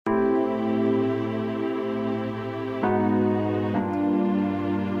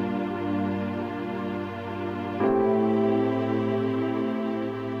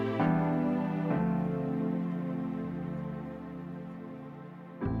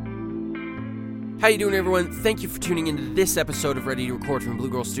How you doing, everyone? Thank you for tuning into this episode of Ready to Record from Blue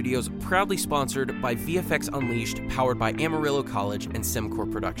Girl Studios, proudly sponsored by VFX Unleashed, powered by Amarillo College and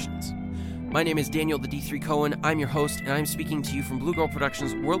Semcor Productions. My name is Daniel the D3 Cohen. I'm your host, and I'm speaking to you from Blue Girl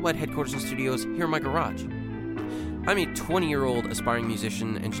Productions' worldwide headquarters and studios here in my garage. I'm a 20-year-old aspiring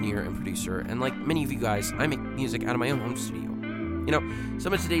musician, engineer, and producer, and like many of you guys, I make music out of my own home studio. You know,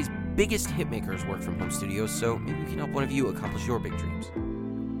 some of today's biggest hitmakers work from home studios, so maybe we can help one of you accomplish your big dreams.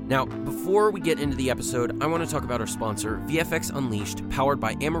 Now, before we get into the episode, I want to talk about our sponsor, VFX Unleashed, powered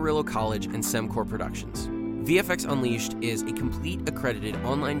by Amarillo College and Semcor Productions. VFX Unleashed is a complete accredited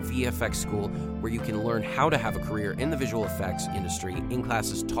online VFX school where you can learn how to have a career in the visual effects industry in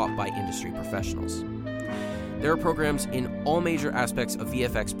classes taught by industry professionals. There are programs in all major aspects of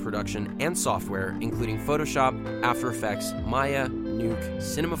VFX production and software, including Photoshop, After Effects, Maya, Nuke,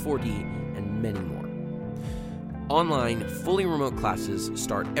 Cinema 4D, and many more. Online, fully remote classes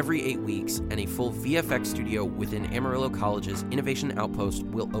start every 8 weeks, and a full VFX studio within Amarillo College's Innovation Outpost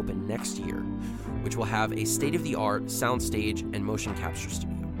will open next year, which will have a state-of-the-art soundstage and motion capture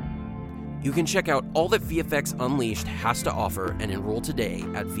studio. You can check out all that VFX Unleashed has to offer and enroll today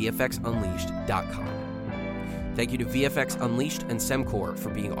at vfxunleashed.com. Thank you to VFX Unleashed and Semcor for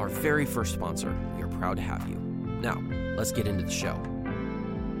being our very first sponsor. We are proud to have you. Now, let's get into the show.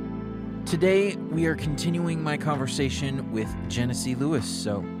 Today, we are continuing my conversation with Gennessee Lewis,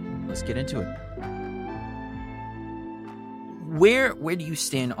 so let's get into it. Where do you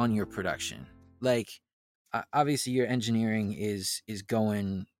stand on your production? Like, obviously, your engineering is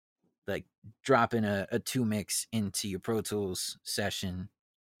going, like, dropping a 2 mix into your Pro Tools session,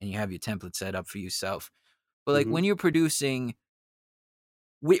 and you have your template set up for yourself. But, like, when you're producing,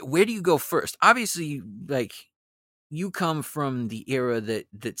 where do you go first? Obviously, like, you come from the era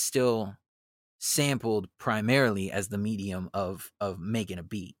that still sampled primarily as the medium of making a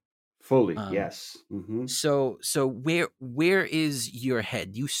beat. Fully, yes. Mm-hmm. So where is your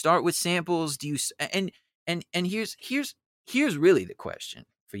head? Do you start with samples? Do you and here's really the question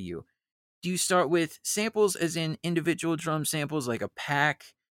for you. Do you start with samples as in individual drum samples like a pack?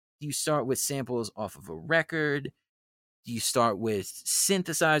 Do you start with samples off of a record? Do you start with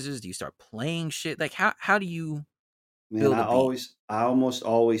synthesizers? Do you start playing shit? Like how do you build a beat? I almost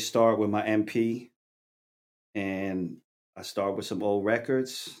always start with my MP, and I start with some old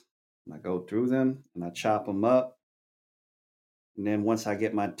records, and I go through them and I chop them up. And then once I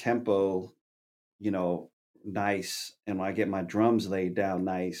get my tempo, nice, and I get my drums laid down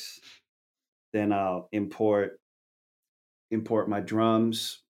nice, then I'll import my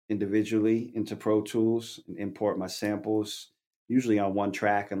drums individually into Pro Tools and import my samples, usually on one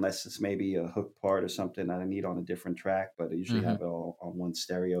track, unless it's maybe a hook part or something that I need on a different track, but I usually have it all on one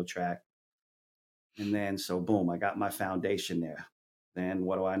stereo track. And then, so boom, I got my foundation there. Then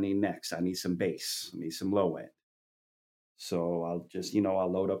what do I need next? I need some bass. I need some low end. So I'll just, I'll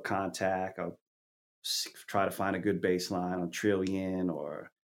load up Contact. I'll try to find a good bass line on Trillion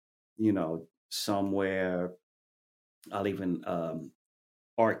or, somewhere. I'll even,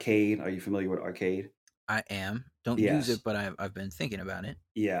 Arcade. Are you familiar with Arcade? I am. Don't use it, but I've been thinking about it.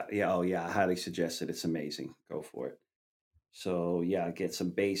 Yeah. Oh, yeah. I highly suggest it. It's amazing. Go for it. So yeah, I get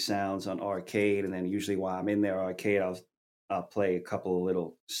some bass sounds on Arcade, and then usually while I'm in there Arcade, I'll play a couple of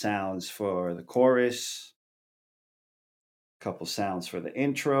little sounds for the chorus, a couple sounds for the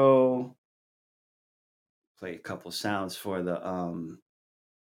intro, play a couple sounds for the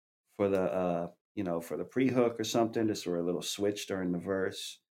for the pre-hook or something, just for a little switch during the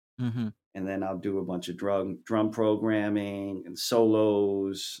verse. And then I'll do a bunch of drum programming and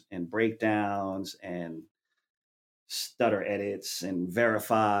solos and breakdowns and stutter edits and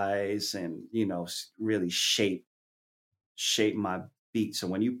verifies and, really shape my beat. So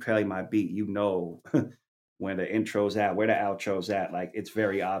when you play my beat, when the intro's at, where the outro's at. Like, it's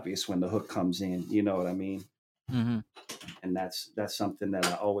very obvious when the hook comes in, you know what I mean? And that's something that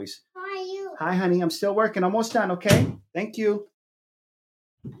I always... Hi, honey, I'm still working. Almost done, okay? Thank you.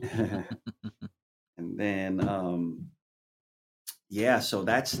 And then, so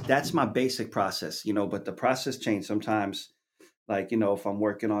that's my basic process, but the process changes sometimes. Like, if I'm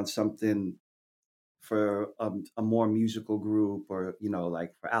working on something for a more musical group or,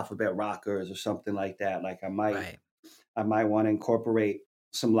 like for Alphabet Rockers or something like that, like I might want to incorporate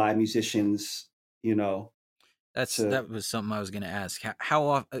some live musicians, That was something I was going to ask. How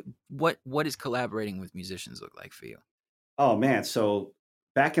often, what is collaborating with musicians look like for you? Oh man. So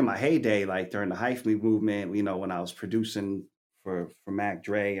back in my heyday, like during the Hype Me movement, when I was producing for Mac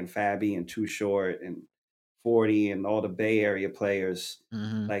Dre and Fabi and Too Short and 40 and all the Bay Area players,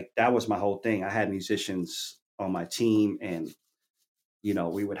 like that was my whole thing. I had musicians on my team, and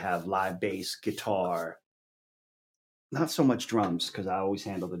we would have live bass, guitar, not so much drums because I always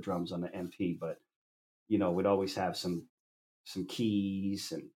handle the drums on the MP, but we'd always have some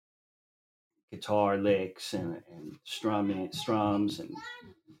keys and guitar licks and strums and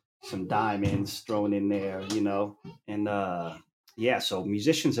some diamonds thrown in there, and yeah, so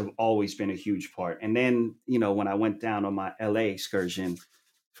musicians have always been a huge part. And then, when I went down on my LA excursion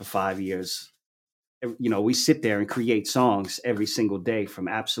for 5 years, we sit there and create songs every single day from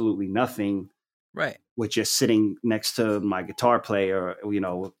absolutely nothing, Right. with just sitting next to my guitar player,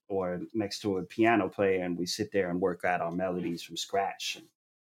 or next to a piano player, and we sit there and work out our melodies from scratch and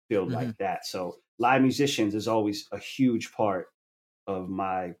build Mm-hmm. like that. So live musicians is always a huge part of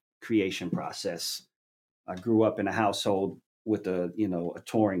my creation process. I grew up in a household with a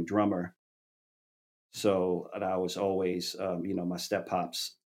touring drummer. So and I was always, my step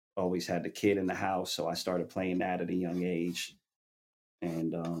pops always had the kid in the house. So I started playing that at a young age.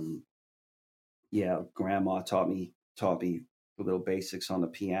 And yeah, grandma taught me the little basics on the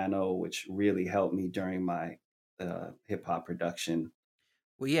piano, which really helped me during my hip hop production.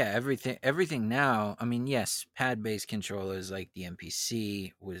 Well, yeah, everything now. I mean, yes, pad-based controllers like the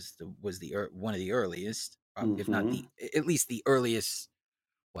MPC was one of the earliest, if not Hmm. the at least the earliest.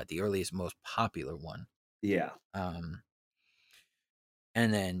 The earliest, most popular one. Yeah. Um,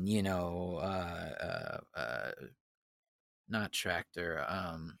 and then not Tractor,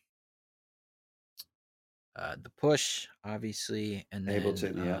 the Push, obviously, and then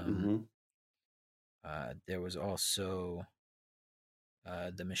Ableton. Yeah. Hmm. there was also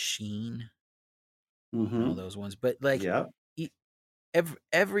the Machine and all Hmm. those ones. But like Yeah. e-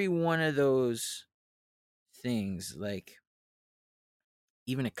 every one of those things, like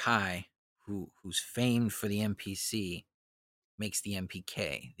even a Kai who's famed for the MPC makes the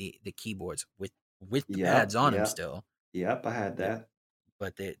MPK, the keyboards with the pads Yep. on them Yep. still. Yep. I had That that.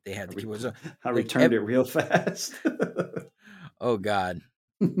 but they had I, the re- keyboards on. I Like returned it real fast. oh god,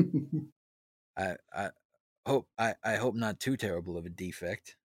 I I hope not too terrible of a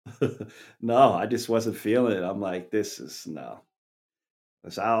defect. No, I just wasn't feeling it. I'm like, this is no.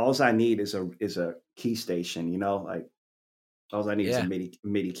 All I need is a key station. Like all I need is a Yeah.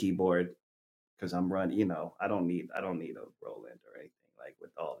 MIDI keyboard because I'm running. I don't need a Roland or anything like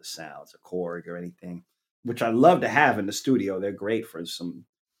with all the sounds, a Korg or anything, which I love to have in the studio. They're great for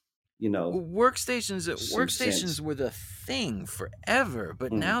you know, Well, some workstations synths. were the thing forever,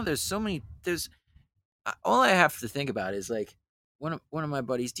 but Mm, now there's so many. There's all I have to think about is like one of my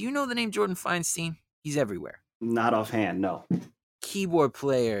buddies. Do you know the name Jordan Feinstein? He's everywhere. not offhand, no. Keyboard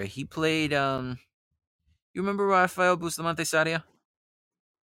player. He played. You remember Rafael Bustamante Sadia?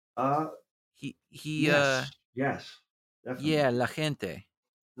 Uh, He. yes, yes, Yeah, definitely. La Gente.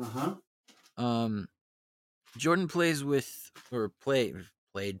 Uh huh. Um, Jordan plays with or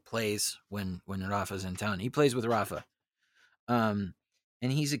plays when Rafa's in town. He plays with Rafa. Um,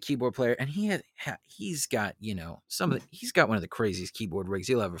 and he's a keyboard player, and he's got he's got one of the craziest keyboard rigs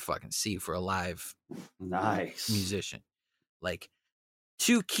you'll ever fucking see for a live Nice. musician. Like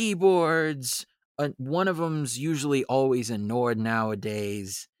two keyboards, one of them's usually always a Nord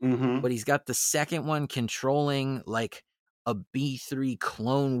nowadays, Mm-hmm. but he's got the second one controlling like a B3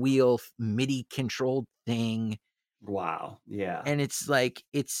 clone wheel MIDI controlled thing. Wow. Yeah. And it's like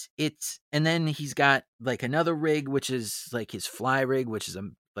and then he's got like another rig which is like his fly rig, which is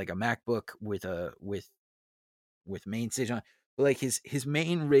like a MacBook with main stage on. But like his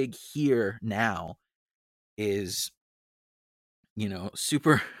main rig here now is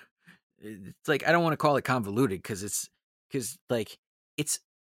super. It's like I don't want to call it convoluted because like it's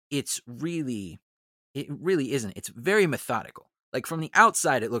it's really it really isn't. It's very methodical. Like from the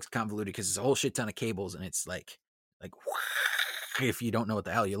outside, it looks convoluted because it's a whole shit ton of cables and it's like if you don't know what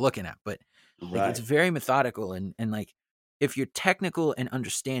the hell you're looking at. But like it's Right. very methodical and like if you're technical and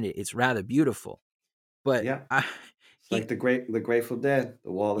understand it, it's rather beautiful. But Yeah. It's he, like the Grateful Dead,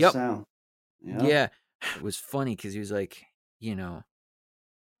 the Wall of yep, Sound. Yeah. yeah, it was funny because he was like,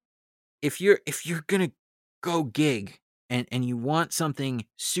 if you're gonna go gig and you want something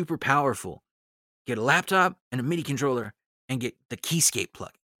super powerful, get a laptop and a MIDI controller and get the Keyscape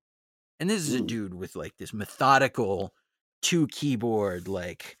plug. And this is a Mm, dude with like this methodical two keyboard,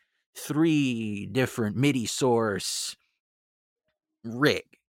 like three different MIDI source rig,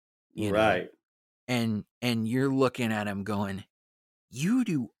 you know. right. And you're looking at him going, "You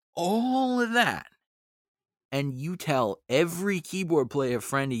do all of that and you tell every keyboard player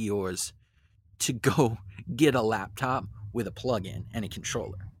friend of yours to go get a laptop with a plug-in and a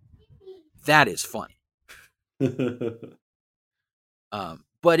controller." That is funny.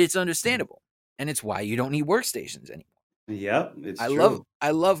 But it's understandable. And it's why you don't need workstations anymore. Yep, it's I love true.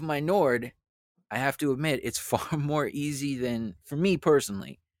 I love my Nord. I have to admit, it's far more easy than for me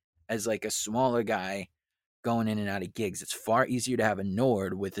personally, as like a smaller guy going in and out of gigs. It's far easier to have a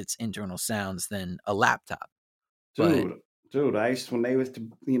Nord with its internal sounds than a laptop. But Dude, dude, I used when they was to,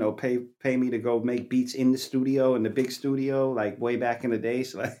 pay me to go make beats in the studio, in the big studio, like way back in the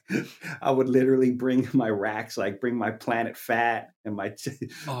days. Like I would literally bring my racks, like bring my Planet Fat and my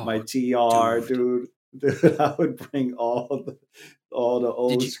oh, TR, dude, dude. Dude, I would bring all the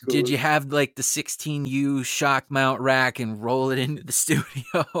did old you did school. you have like the 16U shock mount rack and roll it into the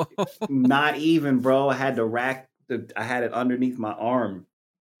studio? Not even, bro. I had it underneath my arm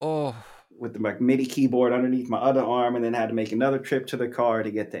Oh, with the like, MIDI keyboard underneath my other arm, and then had to make another trip to the car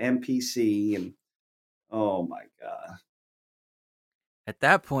to get the MPC. And oh my god. at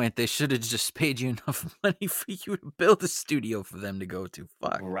that point, they should have just paid you enough money for you to build a studio for them to go to.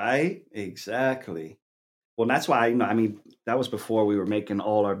 Fuck. Right? Exactly. Well, that's why, I mean, that was before we were making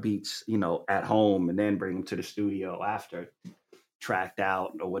all our beats, at home and then bring them to the studio after tracked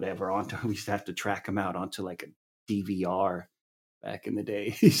out or whatever onto, we used to have to track them out onto like a DVR back in the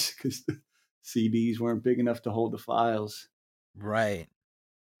days because the CDs weren't big enough to hold the files. Right.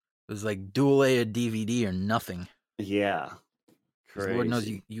 It was like dual A, a DVD, or nothing. Yeah. Because Lord knows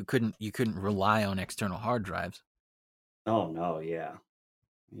Crazy. you couldn't rely on external hard drives. Oh no, yeah.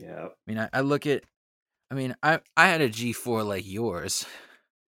 Yeah. I mean, I look at. I mean, I had a G4 like yours.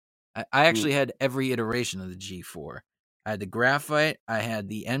 I Mm. actually had every iteration of the G4. I had the graphite, I had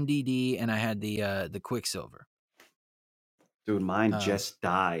the MDD, and I had the Quicksilver. Dude, mine Um, just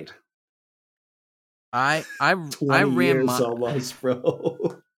died. I I I 20 ran years my almost,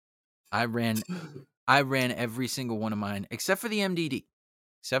 bro. I ran I ran every single one of mine except for the MDD.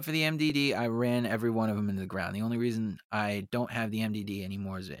 Except for the MDD, I ran every one of them into the ground. The only reason I don't have the MDD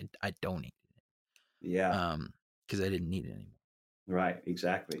anymore is I donated it. Yeah, Because I didn't need it anymore. right,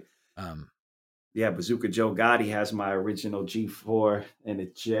 exactly. Um, Yeah, Bazooka Joe Gotti has my original G4, and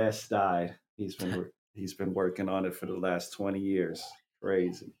it just died. He's been working on it for the last 20 years.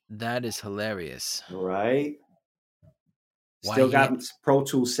 Crazy, that is hilarious. right? Why Still he got Pro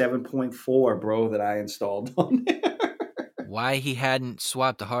Tools 7.4, bro, that I installed on there. why he hadn't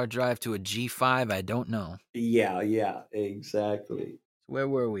swapped a hard drive to a G5, I don't know. Yeah, yeah, exactly. Where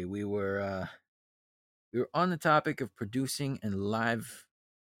were we? We were on the topic of producing and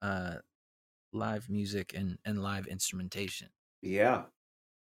uh live music and live instrumentation. Yeah,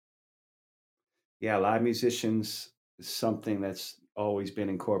 yeah. Live musicians is something that's always been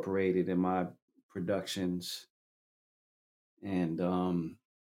incorporated in my productions, and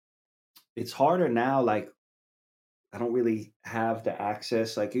it's harder now. Like I don't really have the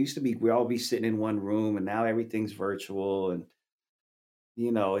access. Like it used to be, we all be sitting in one room, and now everything's virtual. And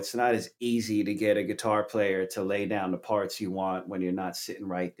it's not as easy to get a guitar player to lay down the parts you want when you're not sitting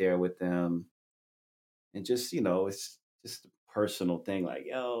right there with them. And just it's just a personal thing, like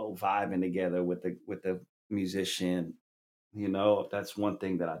vibing together with the musician. That's one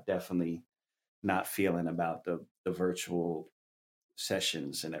thing that I definitely not feeling about the virtual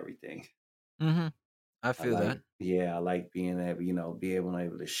sessions and everything. Mm-hmm. I I feel that. like, yeah, I like being able, be able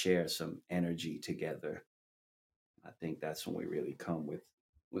to share some energy together. I think that's when we really come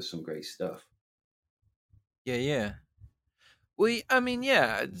with some great stuff. Yeah, yeah. I mean,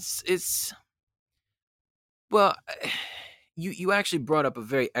 yeah, it's well, you actually brought up a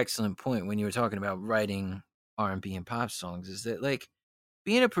very excellent point when you were talking about writing R&B and pop songs. Is that like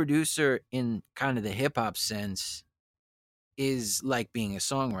being a producer in kind of the hip hop sense is like being a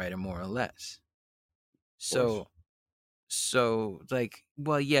songwriter more or less. Of course. So like,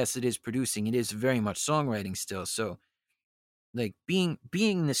 well, yes, it is producing. It is very much songwriting still. So like being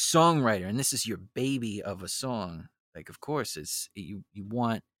the songwriter, and this is your baby of a song. Like, of course, it's you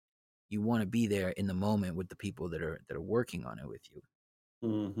want to be there in the moment with the people that are working on it with you.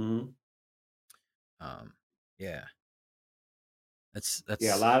 Hmm. Um, yeah,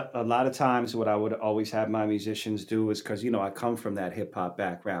 Yeah, a that's lot of times what I would always have my musicians do is because I come from that hip hop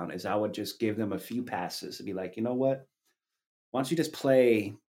background, is I would just give them a few passes and be like, you know what? Why don't you just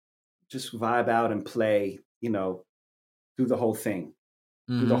play, just vibe out and play, through the whole thing,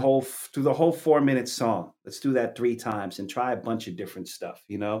 through the mm-hmm, whole through the whole 4 minute song. Let's do that 3 times and try a bunch of different stuff.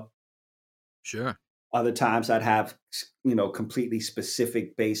 sure, Other times I'd have, completely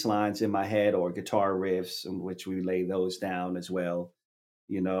specific bass lines in my head or guitar riffs in which we lay those down as well,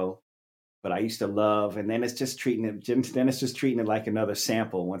 you know. But I used to love, and then it's just treating it like another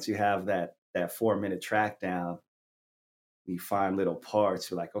sample. Once you have that 4 minute track down, you find little parts.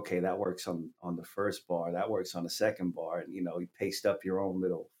 You're like, okay, that works on the first bar, that works on the second bar, and you paste up your own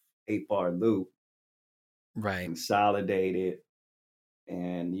little 8 bar loop. Right. consolidate it,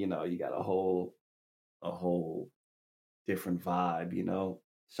 and you got a whole different vibe.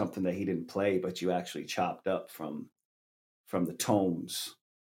 Something that he didn't play, but you actually chopped up from the tones.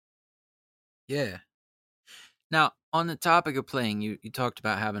 Yeah. Now, on the topic of playing, you talked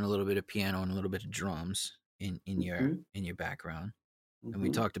about having a little bit of piano and a little bit of drums in your Hmm. in your background, and we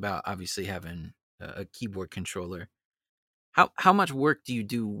Hmm. talked about obviously having a keyboard controller. How much work do you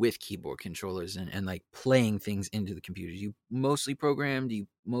do with keyboard controllers and like playing things into the computer? Do you mostly program? Do you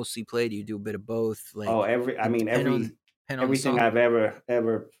mostly play? Do you do a bit of both? Oh, Like, every I mean depend on the everything song. I've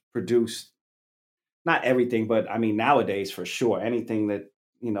ever produced. Not everything, but I mean nowadays for sure. Anything that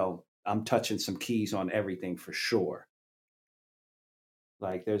I'm touching some keys on everything for sure.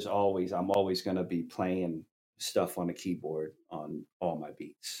 Like I'm always gonna be playing stuff on the keyboard on all my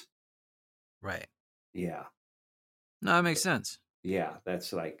beats. Right. Yeah, No, that makes sense. yeah,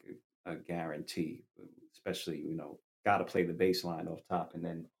 that's like a guarantee. Especially got to play the bass line off top, and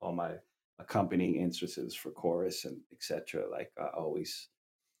then all my accompanying instances for chorus and etc. Like I always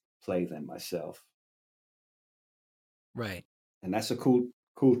play them myself. Right. And that's a cool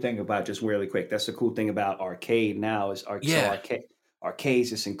thing about, just really quick. That's the cool thing about Arcade now is Yeah. Arcade's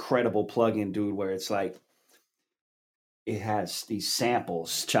this incredible plugin, dude, where it's like it has these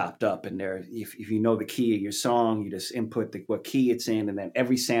samples chopped up in there. If you know the key of your song, you just input what key it's in, and then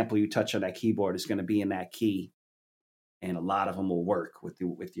every sample you touch on that keyboard is going to be in that key, and a lot of them will work with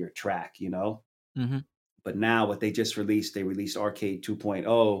your track. Mm-hmm. But now what they released Arcade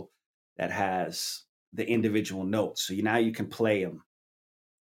 2.0 that has the individual notes, so now you can play them.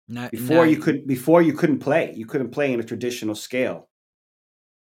 Before you couldn't play. You couldn't play in a traditional scale.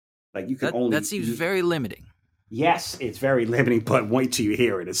 Like you could that only seems you very limiting. yes, it's very limiting, but wait till you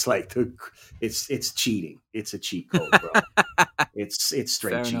hear it. It's like it's cheating. It's a cheat code, bro. It's straight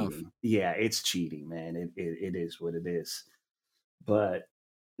Fair enough. cheating. Yeah, it's cheating, man. It is what it is. But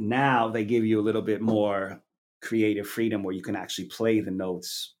now they give you a little bit more creative freedom where you can actually play the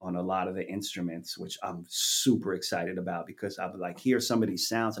notes on a lot of the instruments, which I'm super excited about because I would like hear some of these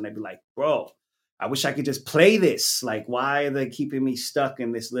sounds and I'd be like, bro, I wish I could just play this. Like, why are they keeping me stuck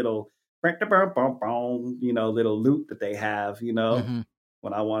in this little little loop that they have, Mm-hmm.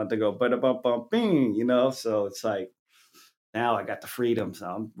 when I wanted to go bing, so it's like now I got the freedom, so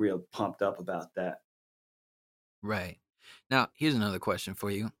I'm real pumped up about that. Right. Now, here's another question for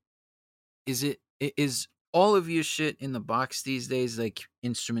you. Is all of your shit in the box these days, like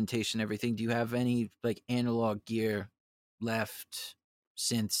instrumentation, everything? Do you have any like analog gear left,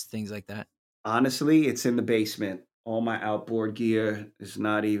 synths, things like that? Honestly, it's in the basement. All my outboard gear is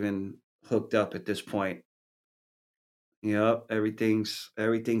not even hooked up at this point. Yep, everything's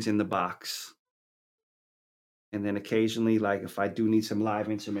in the box. And then occasionally, like if I do need some live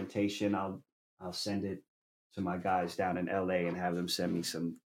instrumentation, I'll send it to my guys down in LA and have them send me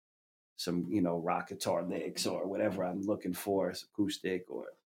some rock guitar licks or whatever I'm looking for, acoustic or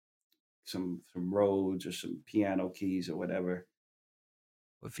some Rhodes or some piano keys or whatever.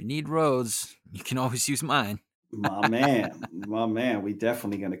 Well, if you need roads, you can always use mine. My man, we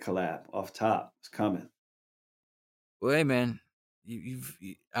definitely gonna collab off top. It's coming. Well, hey man,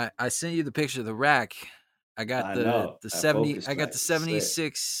 I sent you the picture of the rack. I got I the know the that 70. focus I got track the is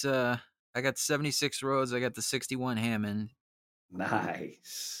sick. 76. I got the 76 Rhodes. I got the 61 Hammond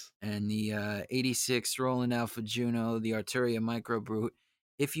Nice, and the 86 Roland Alpha Juno, the Arturia Micro Brute.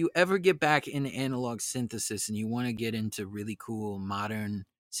 If you ever get back into analog synthesis and you want to get into really cool modern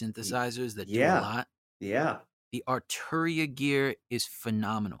synthesizers that do a yeah, lot, yeah. the Arturia gear is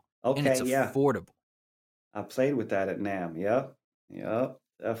phenomenal and it's Okay, yeah. affordable I played with that at Nam. Yep, yep,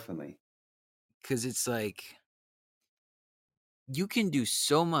 definitely. because it's like you can do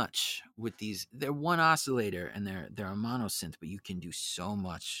so much with these. They're one oscillator and they're a mono synth, but you can do so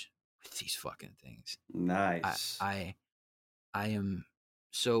much with these fucking things. I Nice, I I am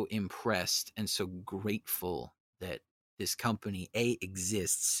so impressed and so grateful that this company A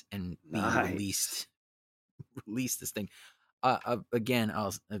exists and B nice. released this thing. Again,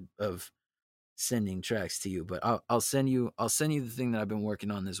 of sending tracks to you, but I'll send you the thing that I've been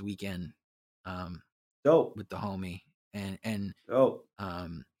working on this weekend, um, Dope, with the homie and dope. I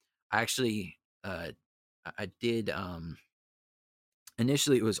actually I did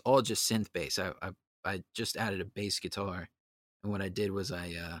initially it was all just synth bass. I just added a bass guitar, and what I did was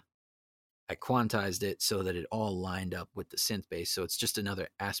I quantized it so that it all lined up with the synth bass. So it's just another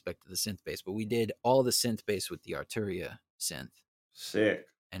aspect of the synth bass. But we did all the synth bass with the Arturia synth, Sick.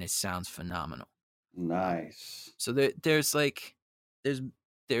 and it sounds phenomenal. Um, Nice. so there's like there's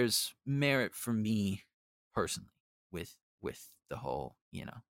there's merit for me personally with the whole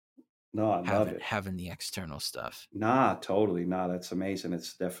No, I love it. having the external stuff. Nah, totally. Nah, that's amazing.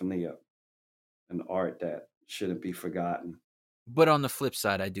 It's definitely an art that shouldn't be forgotten. But on the flip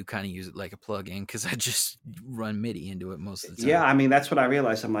side, I do kind of use it like a plug-in because I just run MIDI into it most of the Yeah, time. I mean, that's what I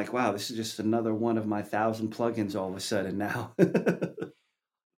realized. I'm like, wow, this is just another one of my 1,000 plugins all of a sudden now. But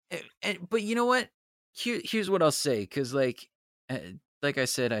you know what? Here's what I'll say, because like I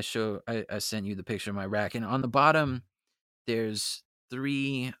said, I sent you the picture of my rack, and on the bottom there's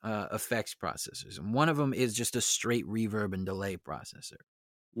 3 effects processors, and one of them is just a straight reverb and delay processor.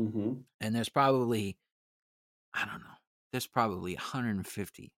 Hmm. And there's probably, I don't know, there's probably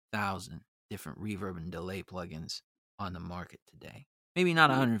 150,000 different reverb and delay plugins on the market today. Maybe not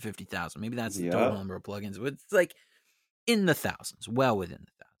 150,000. Maybe that's the total Yeah. number of plugins, but it's like in the thousands, well within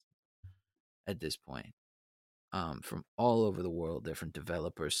the thousands at this point. From all over the world, different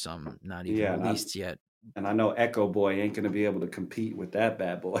developers, some not even Yeah. released yet. And I know Echo Boy ain't going to be able to compete with that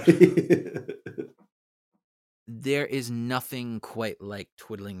bad boy. There is nothing quite like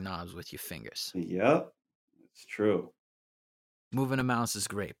twiddling knobs with your fingers. Yep. It's true. Moving a mouse is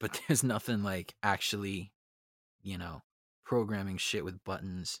great, but there's nothing like actually, programming shit with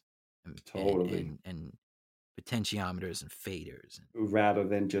buttons and Totally. and potentiometers and faders. Rather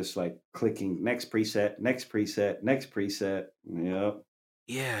than just like clicking next preset, next preset, next preset. Yep.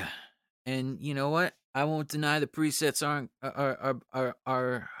 Yeah. And you know what? I won't deny the presets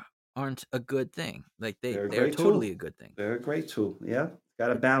aren't a good thing. Like They're a they're great totally a tool. good thing. They're a great tool. Yeah. Got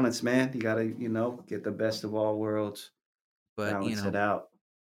to balance, man. You got to, get the best of all worlds, But balance it out.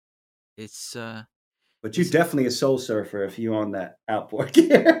 it's But you it's definitely a soul surfer if you on that outboard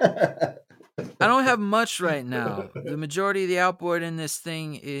gear. I don't have much right now. The majority of the outboard in this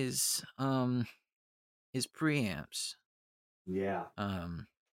thing is preamps. Yeah.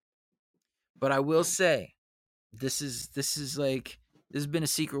 But I will say this has been a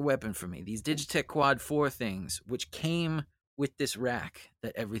secret weapon for me. These Digitech Quad 4 things, which came with this rack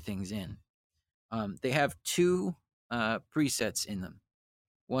that everything's in. They have 2 presets in them.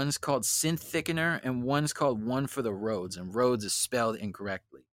 One's called Synth Thickener, and one's called One for the Rhodes, and Rhodes is spelled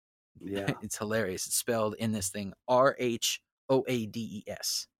incorrectly. Yeah. It's hilarious. It's spelled in this thing RHOADES.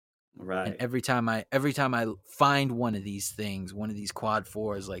 And Right. every time I find one of these things, one of these quad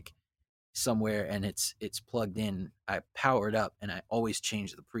 4s, like somewhere, and it's plugged in, I power it up, and I always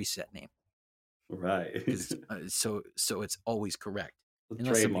change the preset name Right. because so it's always correct unless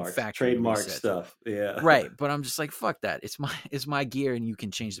something Trademarks, factory trademark resets. stuff. Yeah. Right, but I'm just like, fuck that. It's my gear, and you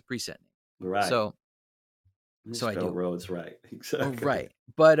can change the preset name. Right. So Let me I spell do. roads right. Exactly. Right,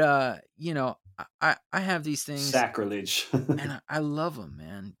 but I have these things, Sacrilege. and I love them,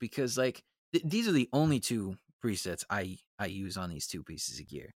 man, because like these are the only 2 presets I use on these 2 pieces of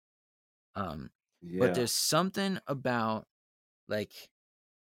gear. But Yeah. there's something about, like,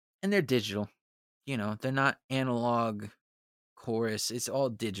 and they're digital, they're not analog chorus. It's all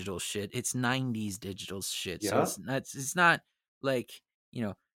digital shit. It's 90s digital shit. So Yeah. it's not like,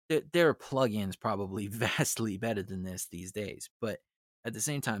 there are plugins probably vastly better than this these days. But at the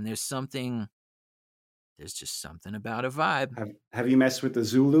same time, there's just something about a vibe. Have you messed with the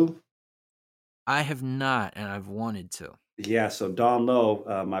Zulu? I have not, and I've wanted to. Yeah, so Don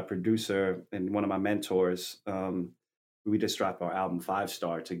Lowe, my producer and one of my mentors, we just dropped our album 5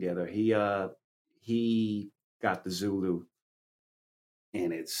 Star together. He got the Zulu,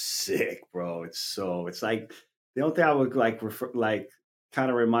 and it's sick, bro. It's like the only thing I would like kind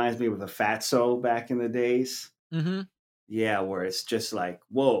of reminds me of the Fatso back in the days. Mm-hmm. Yeah, where it's just like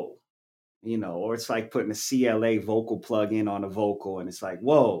whoa, or it's like putting a CLA vocal plug in on a vocal, and it's like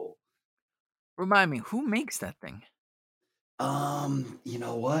whoa. Remind me, who makes that thing? You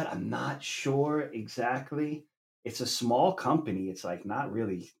know what? I'm not sure exactly. It's a small company. It's like not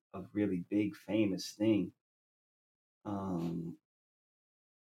really a really big famous thing. Um,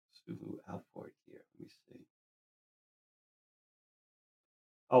 Subaru outboard here. Let me see.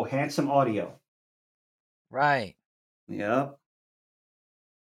 Oh, Handsome Audio. Right. Yep.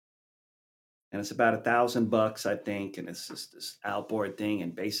 And it's about $1,000, I think. And it's just this outboard thing.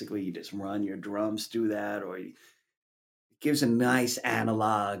 And basically you just run your drums through that, or it gives a nice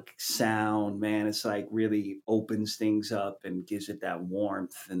analog sound, man. It's like really opens things up and gives it that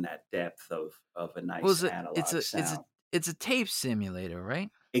warmth and that depth of a nice analog sound. It's a tape simulator, right?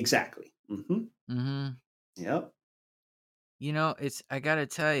 Exactly. Mm-hmm. Mm-hmm. Yep. I gotta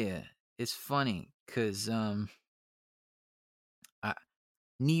tell you, it's funny because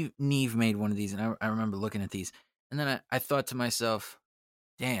Neve made one of these, and I remember looking at these, and then I thought to myself,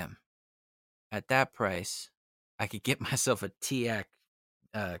 damn, at that price, I could get myself a TAC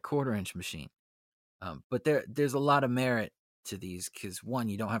 1/4-inch machine. But there's a lot of merit to these because one,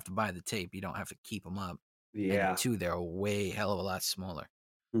 you don't have to buy the tape, you don't have to keep them up, and then Yeah. two, they're way hell of a lot smaller,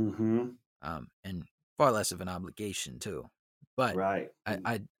 Mm-hmm. and far less of an obligation too. But Right.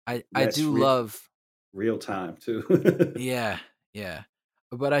 I Less do love, real time too. yeah, yeah,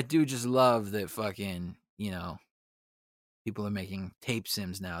 but I do just love that fucking people are making tape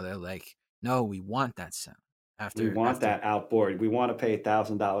sims now. They're like, no, we want that sound We after want that outboard. We want to pay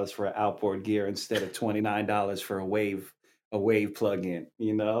 $1,000 for an outboard gear instead of $29 for a wave plug-in,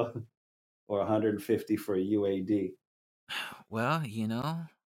 or 150 for a UAD. Well,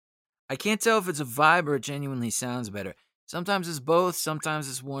 I can't tell if it's a vibe or it genuinely sounds better. Sometimes it's both, sometimes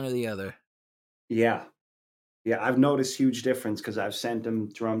it's one or the other. Yeah. Yeah, I've noticed huge difference because I've sent him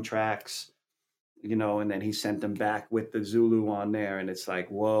drum tracks, and then he sent them back with the Zulu on there, and it's like,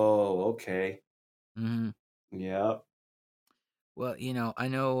 whoa, okay. Hmm. Yeah. Well, I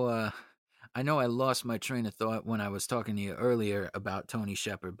know I lost my train of thought when I was talking to you earlier about Tony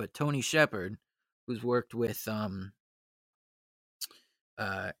Shepard, but Tony Shepard, who's worked with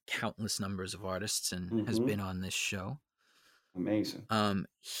countless numbers of artists and has Mm-hmm. been on this show, Amazing.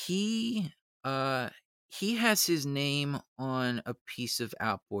 he he has his name on a piece of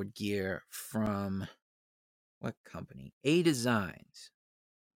outboard gear from what company? A Designs.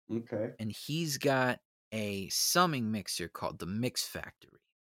 Okay. And he's got a summing mixer called the Mix Factory.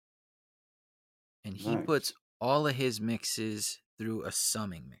 And he puts Nice. all of his mixes through a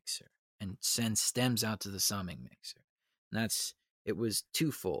summing mixer and sends stems out to the summing mixer. And it was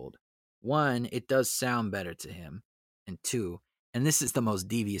twofold. One, it does sound better to him. And two, and this is the most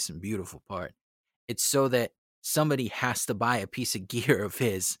devious and beautiful part, it's so that somebody has to buy a piece of gear of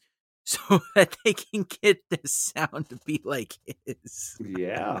his so that they can get this sound to be like his.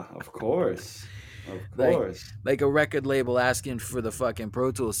 Yeah, of course. Of like course. like a record label asking for the fucking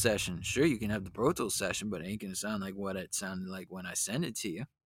Pro Tools session. Sure, you can have the Pro Tools session, but it ain't gonna sound like what it sounded like when I send it to you.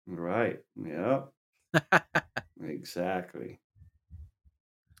 Right. Yeah. Exactly.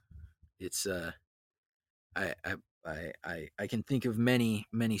 It's I can think of many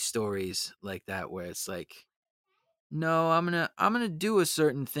stories like that where it's like, no, I'm gonna do a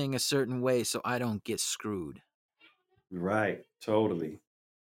certain thing a certain way so I don't get screwed. Right. Totally.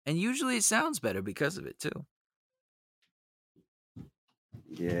 And usually it sounds better because of it too.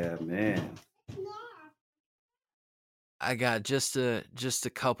 Yeah, man. I got just a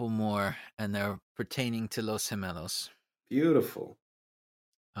couple more, and they're pertaining to Los Gemelos. Beautiful.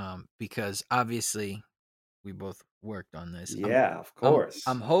 Because obviously we both worked on this. Yeah, of I'm course.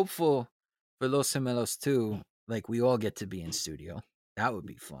 hopeful for Los Gemelos too. Like we all get to be in studio. That would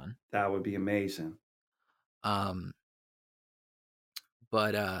be fun. That would be amazing. Um,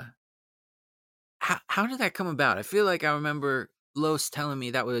 but how did that come about? I feel like I remember Los telling me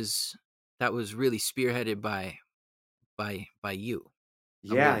that was really spearheaded by you.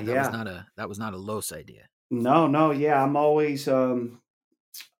 Yeah, yeah. That was not a Los idea. No, no, yeah. I'm always I'm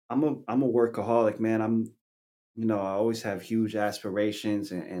a workaholic, man. I always have huge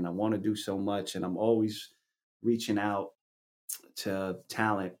aspirations and I want to do so much and I'm always reaching out to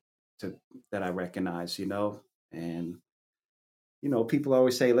talent to that I recognize, and people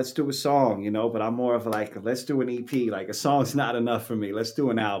always say, let's do a song, but I'm more of like, let's do an EP. Like a song's not enough for me. Let's do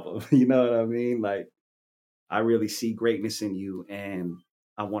an album. You know what I mean? Like I really see greatness in you and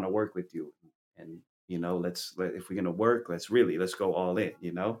I want to work with you. And, if we're going to work, let's go all in.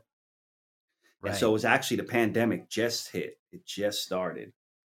 And so Right. it was actually the pandemic just hit. It just started.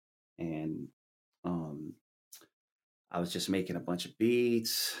 And um, I was just making a bunch of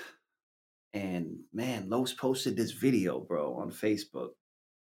beats. And man, Los posted this video, bro, on Facebook.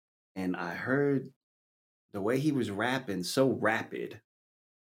 And I heard the way he was rapping so rapid,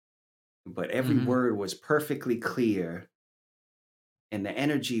 but every Mm-hmm. word was perfectly clear and the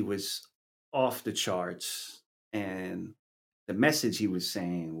energy was off the charts and the message he was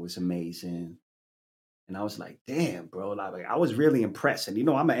saying was amazing. And I was like, damn, bro, like I was really impressed. And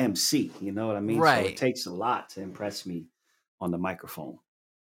I'm an MC, you know what I mean? So it Right. takes a lot to impress me on the microphone.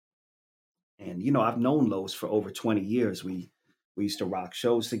 And I've known Los for over 20 years. We used to rock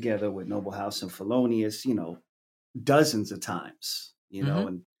shows together with Noble House and Felonious, dozens of times, Mm-hmm.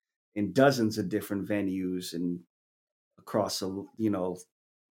 and in dozens of different venues and across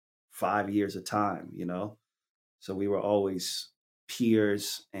 5 years of time. So we were always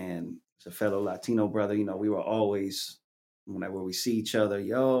peers and as a fellow Latino brother, we were always whenever we see each other,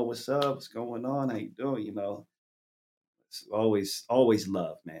 yo, what's up? What's going on? How you doing? It's always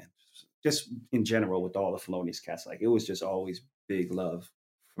love, man. Just in general with all the Felonious cats, like it was just always big love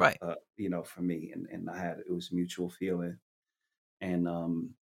for Right. for me and it was mutual feeling. And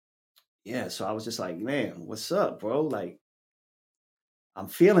yeah, so I was just like, man, what's up, bro? Like, I'm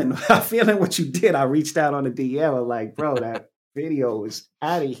feeling I'm feeling what you did. I reached out on the DM. I'm like, bro, that video is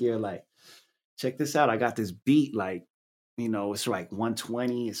out of here. Like, check this out. I got this beat, like, it's like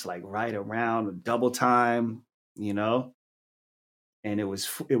 120. It's like right around double time, and it was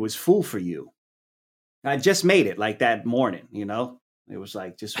Fool for You. I just made it like that morning. It was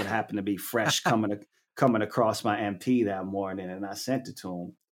like just what happened to be fresh coming across my MP that morning, and I sent it to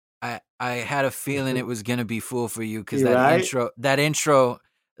him. I had a feeling it was gonna be Fool for You because You right? that intro,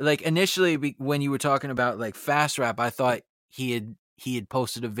 like initially when you were talking about like fast rap, I thought he had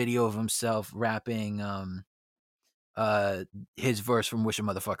posted a video of himself rapping his verse from Wish a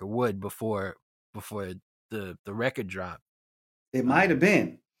Motherfucker Would before the record dropped. It might have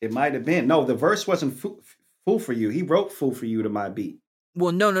been. It might have been. No, the verse wasn't Fool for You. He wrote Fool for You to my beat.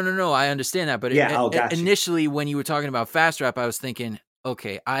 Well, no. I understand that, but Yeah, got you. initially when you were talking about fast rap, I was thinking,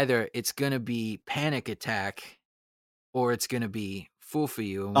 okay, either it's gonna be Panic Attack, or it's gonna be Fool for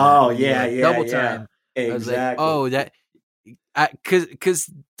You. And Oh you're yeah, like, yeah, double yeah. time. Exactly. I was like, oh, that,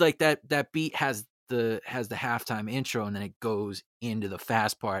 because like that beat has the halftime intro, and then it goes into the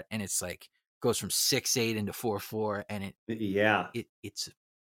fast part, and it's like goes from 6/8 into 4/4, and it's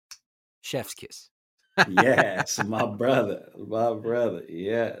chef's kiss. Yes, my brother,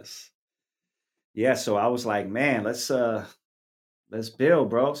 yes. Yeah, so I was like, man, let's build,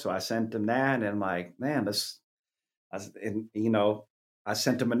 bro. So I sent him that, and I'm like, man, I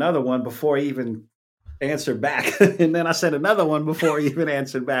sent him another one before he even answered back. And then I sent another one before he even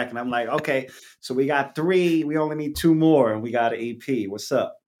answered back. And I'm like, okay, so we got 3, we only need 2 more, and we got an EP. What's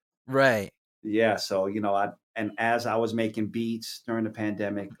up? Right. Yeah, so and as I was making beats during the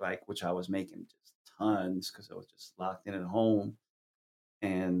pandemic, like which I was making just tons because I was just locked in at home.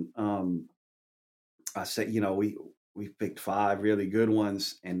 And I said, we picked 5 really good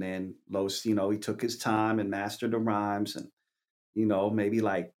ones, and then Los, he took his time and mastered the rhymes, and maybe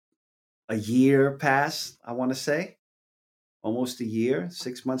like a year passed, I want to say, almost a year,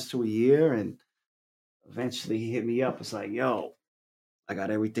 6 months to a year, and eventually he hit me up. It's like, yo, I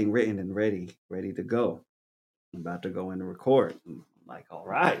got everything written and ready to go. I'm about to go in and record. I'm like, all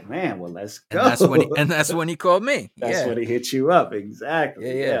right, man, well, let's go. And that's when he called me. That's when he hit you up.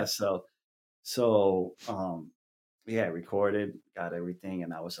 Exactly. Yeah. So recorded, got everything,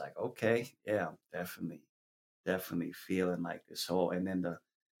 and I was like, okay, yeah, I'm definitely feeling like this whole, and then the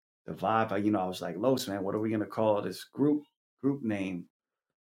vibe, I was like, Los, man, what are we gonna call this group name?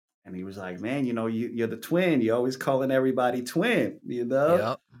 And he was like, man, you're the twin. You're always calling everybody twin,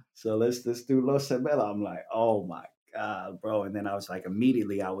 Yep. So let's do Los Gemelos. I'm like, oh my God, bro. And then I was like,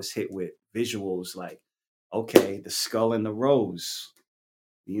 immediately I was hit with visuals like, okay, the skull and the rose.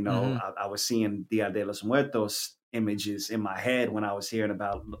 I was seeing Dia de los Muertos images in my head when I was hearing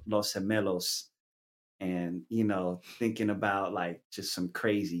about Los Gemelos, and thinking about like just some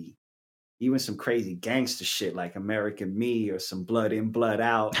crazy gangster shit like American Me or some Blood In Blood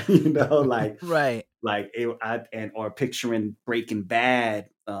Out, like right, or picturing Breaking Bad,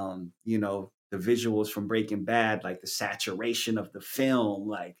 the visuals from Breaking Bad, like the saturation of the film,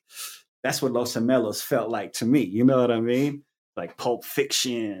 like that's what Los Gemelos felt like to me. You know what I mean? Like Pulp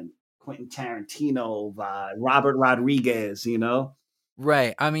Fiction, Quentin Tarantino vibe, Robert Rodriguez,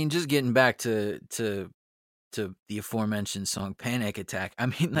 Right. I mean, just getting back to the aforementioned song Panic Attack. I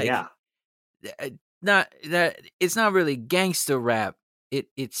mean, like, yeah, not that it's not really gangster rap.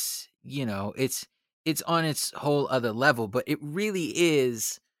 It's it's on its whole other level, but it really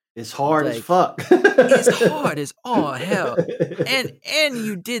is. It's hard like, as fuck. It's hard as all hell. And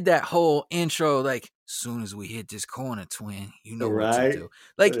you did that whole intro like, soon as we hit this corner, twin, you know what to do.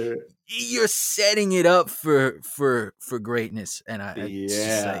 Like you're setting it up for greatness. And it's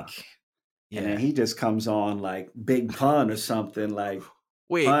just like, yeah. And then he just comes on like Big Pun or something like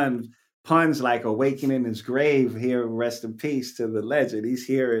wait. Pun's like awakening his grave here. Rest in peace to the legend. He's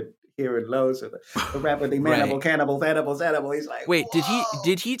hearing loads of the rapper, the right. cannibals. He's like, wait, whoa.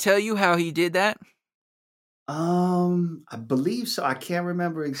 did he tell you how he did that? I believe so. I can't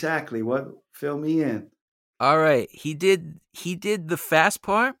remember exactly. What? Fill me in. All right, he did the fast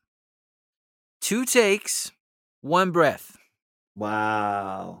part. 2 takes, 1 breath.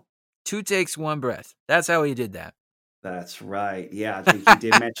 Wow. 2 takes, 1 breath. That's how he did that. That's right. Yeah, I think he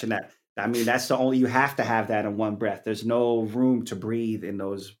did mention that. I mean, that's the only, you have to have that in 1 breath. There's no room to breathe in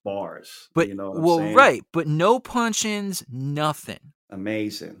those bars. But, you know what I'm saying? Right. But no punch-ins, nothing.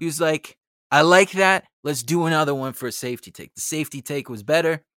 Amazing. He was like, I like that. Let's do another one for a safety take. The safety take was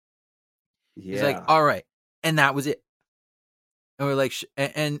better. Yeah. He's like, all right. And that was it. And we're like,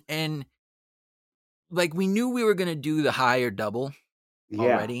 and like, we knew we were going to do the higher double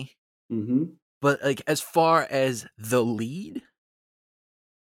already. Mm-hmm. But like, as far as the lead,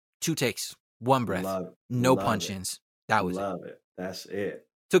 2 takes, 1 breath, no Love punch it. ins. That was it. Love it. That's it.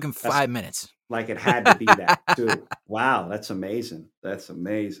 Took him That's 5 minutes. like it had to be that too. Wow, that's amazing. That's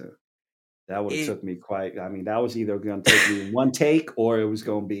amazing. That would have It, took me quite. I mean, that was either going to take me one take or it was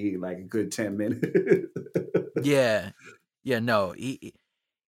going to be like a good 10 minutes. yeah. Yeah, no.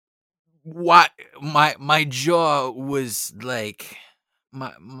 What my jaw was like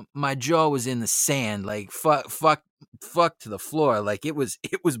my jaw was in the sand, like fuck to the floor, like it was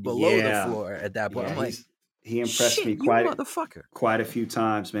below the Yeah, floor at that point. yeah. I'm like, He impressed shit, me you motherfucker. quite a few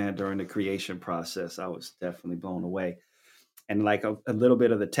times, man. During the creation process, I was definitely blown away. And like a little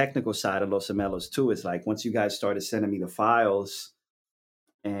bit of the technical side of Los Gemelos too is like once you guys started sending me the files,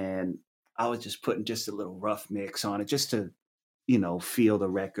 and I was just putting just a little rough mix on it, just to feel the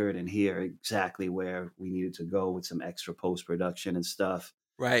record and hear exactly where we needed to go with some extra post production and stuff.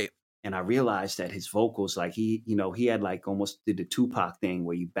 Right. And I realized that his vocals, like he had like almost did the Tupac thing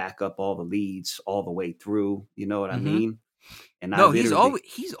where you back up all the leads all the way through. You know what I Mm-hmm. mean? And I No, literally,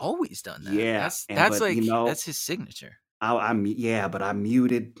 he's always done that. yeah. And That's but like that's his signature. yeah, but I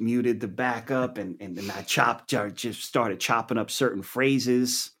muted the backup and I just started chopping up certain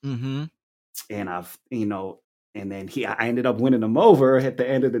phrases, Mm-hmm. and and then I ended up winning him over at the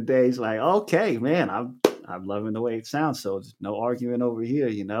end of the day. He's like, okay, man, I'm loving the way it sounds. So there's no arguing over here,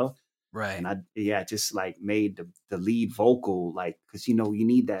 Right. And just like made the lead vocal, like, because you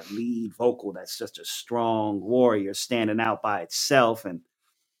need that lead vocal that's just a strong warrior standing out by itself. And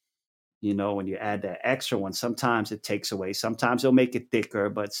when you add that extra one, sometimes it takes away, sometimes it'll make it thicker,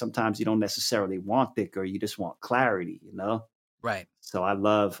 but sometimes you don't necessarily want thicker, you just want clarity. Right. So I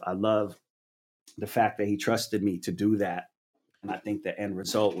love the fact that he trusted me to do that, and I think the end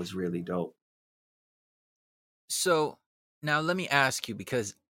result was really dope. So now let me ask you,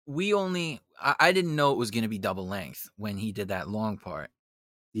 because I didn't know it was going to be double length when he did that long part.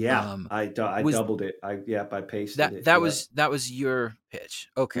 Yeah, I was doubled it. I pasted it. that Yep. was your pitch.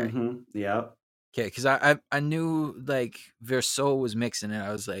 Okay. Yep. Okay, because I knew like Verso was mixing it.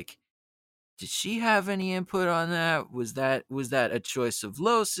 I was like, did she have any input on that? Was that a choice of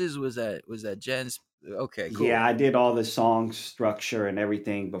Los's? Was that Jen's? Okay, cool. Yeah, I did all the song structure and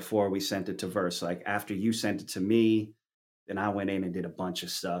everything before we sent it to Verse. Like after you sent it to me, then I went in and did a bunch of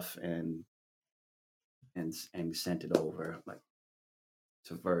stuff and sent it over like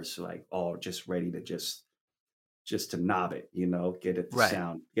to Verse, like all just ready to just to knob it,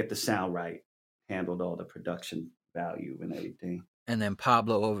 Right. get the sound right, handled all the production value and everything. And then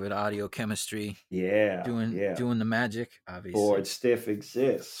Pablo over at Audio Chemistry Yeah, doing yeah. the magic, obviously. Board Stiff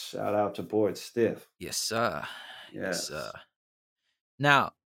exists. Shout out to Board Stiff. Yes, sir. Yes.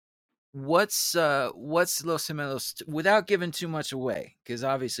 Now, what's Los Gemelos, without giving too much away, because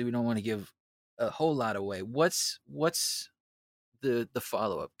obviously we don't want to give a whole lot away. What's the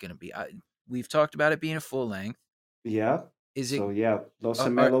follow up gonna be? We've talked about it being a full length. Yeah. Is it? So yeah, Los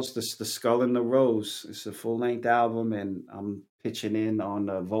Gemelos, the Skull and the Rose. It's a full length album, and I'm pitching in on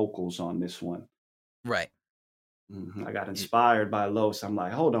the vocals on this one. Right. I got inspired by Los. I'm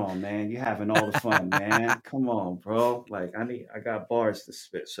like, hold on, man, you're having all the fun, man. Come on, bro. Like I got bars to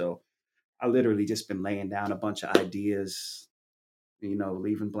spit. So I literally just been laying down a bunch of ideas,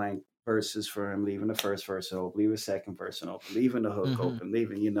 leaving blank verses for him, leaving the first verse open, leaving the second verse open, leaving the hook open,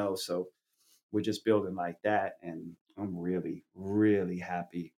 leaving, so we're just building like that. And I'm really, really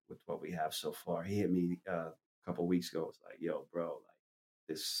happy with what we have so far. He hit me a couple weeks ago. It's like, yo, bro, like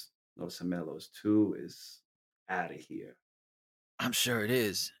this Los Gemelos 2 is out of here. I'm sure it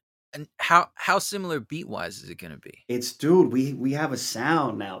is. And how similar beat wise is it gonna be? It's, dude, we have a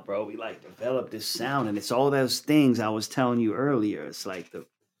sound now, bro. We like developed this sound, and it's all those things I was telling you earlier. It's like the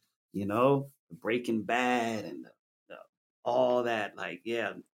Breaking Bad and all that, like,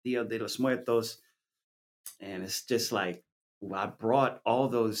 yeah, Dia de los Muertos. And it's just like, I brought all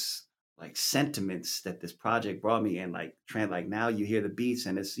those like sentiments that this project brought me, and like like now you hear the beats,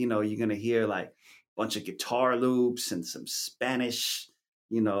 and it's, you're gonna hear like a bunch of guitar loops and some Spanish,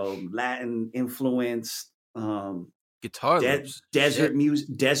 Latin influence, guitar loops, desert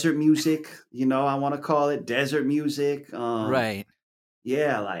music, I want to call it desert music. Right.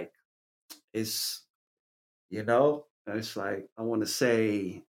 Yeah, like it's, it's like, I want to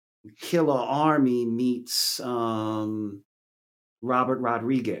say Killer Army meets Robert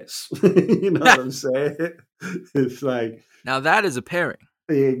Rodriguez. You know what I'm saying? It's like, now that is a pairing.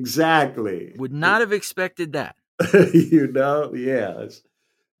 Exactly. Would not have expected that. Yeah.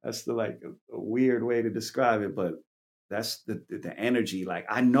 That's the like a weird way to describe it, but that's the energy. Like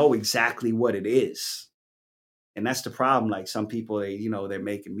I know exactly what it is. And that's the problem. Like some people, they're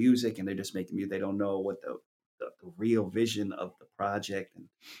making music and they're just making music. They don't know what the real vision of the project and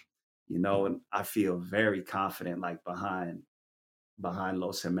you know, and I feel very confident like behind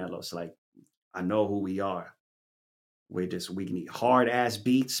Los Gemelos. Like I know who we are. We need hard ass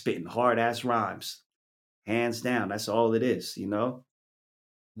beats, spitting hard ass rhymes. Hands down. That's all it is, you know?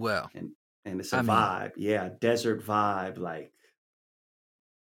 Well, And it's a I mean, vibe. Yeah, desert vibe, like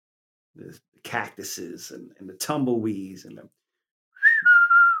the cactuses and the tumbleweeds and the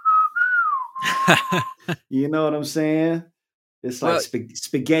you know what I'm saying? It's like well,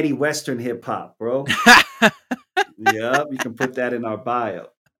 spaghetti Western hip hop, bro. Yep, you can put that in our bio.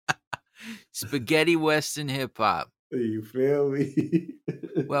 spaghetti Western hip hop. You feel me?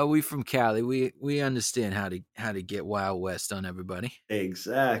 Well, we from Cali. We understand how to get Wild West on everybody.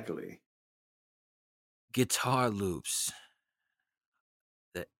 Exactly. Guitar loops.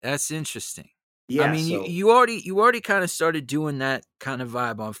 That's interesting. I Yeah, mean, so you already kind of started doing that kind of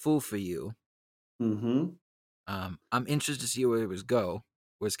vibe on Fool for You. mhm. I'm interested to see where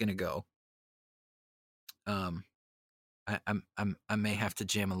it's gonna go. Um, I may have to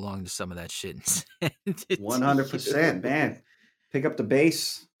jam along to some of that shit and send it to you. 100%, man. Pick up the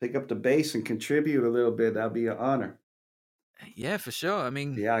bass and contribute a little bit. That'll be an honor. Yeah, for sure. I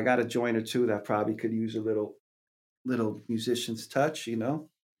mean, Yeah, I got a joint or two that probably could use a little musician's touch, you know?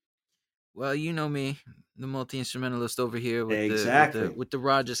 well, you know me, the multi instrumentalist over here with Exactly. the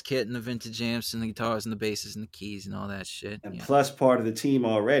Rogers kit and the vintage amps and the guitars and the basses and the keys and all that shit. And Yeah. plus part of the team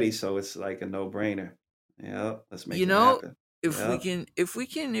already, so it's like a no-brainer. Yeah, let's make You it know, happen. if we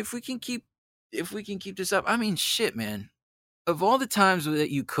Yeah. can keep this up, I mean, shit, man. Of all the times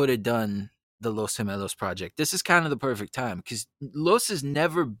that you could have done the Los Gemelos project, this is kind of the perfect time because Los has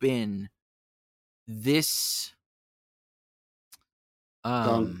never been this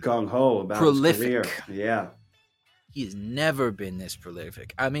Gung ho about his prolific. career. Yeah. He's never been this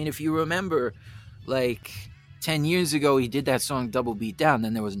prolific. I mean, if you remember, like 10 years ago, he did that song Double Beat Down,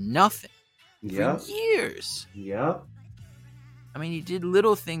 then there was nothing Yep. for years. Yep. I mean, he did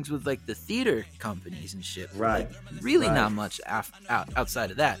little things with like the theater companies and shit. Right. Like, really Right. not much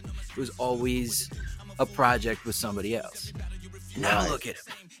outside of that. It was always a project with somebody else. Now Right. look at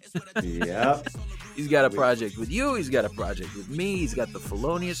him. Yep. He's got a project with you. He's got a project with me. He's got the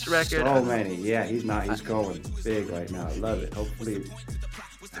Felonious record. So many. Yeah, he's going big right now. I love it. Hopefully it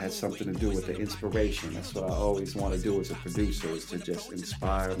has something to do with the inspiration. That's what I always want to do as a producer, is to just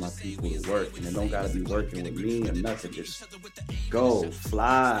inspire my people to work. And they don't got to be working with me or nothing. Just go,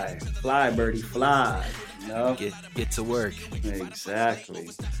 fly, birdie, fly. You know? Get to work. Exactly.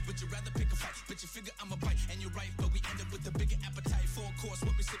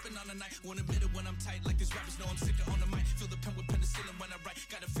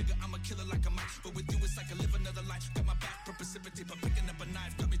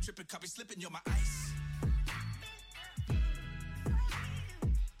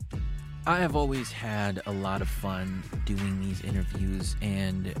 I have always had a lot of fun doing these interviews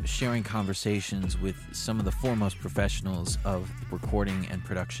and sharing conversations with some of the foremost professionals of the recording and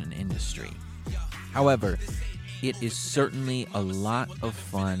production industry. However, it is certainly a lot of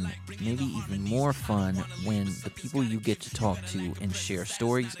fun, maybe even more fun, when the people you get to talk to and share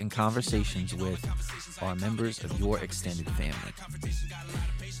stories and conversations with are members of your extended family.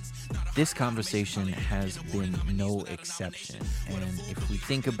 This conversation has been no exception, and if we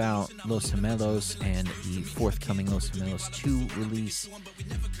think about Los Gemelos and the forthcoming Los Gemelos 2 release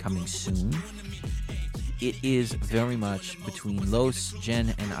coming soon, it is very much between Los,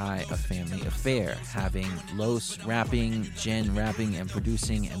 Jen, and I a family affair, having Los rapping, Jen rapping and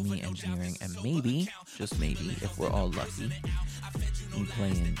producing, and me engineering, and maybe, just maybe, if we're all lucky, me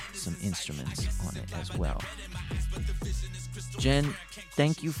playing some instruments on it as well. Jen,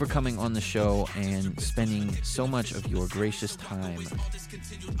 thank you for coming on the show and spending so much of your gracious time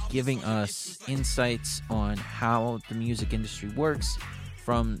giving us insights on how the music industry works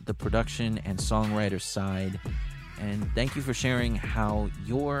from the production and songwriter side. And thank you for sharing how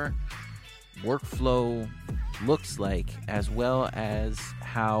your workflow looks like, as well as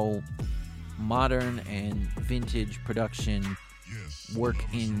how modern and vintage production work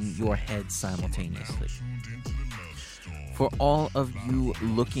in your head simultaneously. For all of you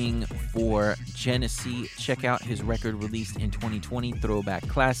looking for Gennessee, check out his record released in 2020, Throwback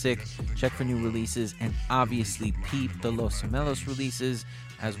Classic. Check for new releases, and obviously peep the Los Gemelos releases,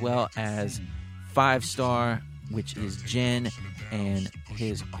 as well as 5 Star, which is Jen and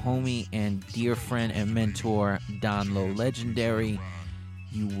his homie and dear friend and mentor, Don Low Legendary.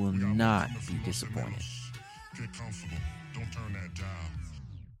 You will not be disappointed. Get comfortable. Don't turn that dial.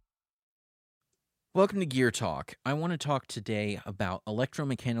 Welcome to Gear Talk. I want to talk today about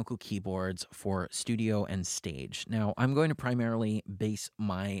electromechanical keyboards for studio and stage. Now, I'm going to primarily base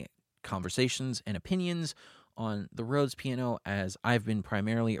my conversations and opinions on the Rhodes piano, as I've been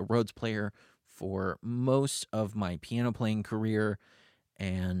primarily a Rhodes player for most of my piano playing career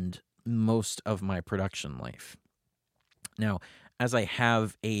and most of my production life. Now, as I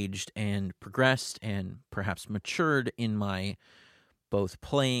have aged and progressed and perhaps matured in my both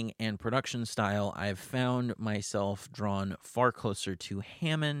playing and production style, I've found myself drawn far closer to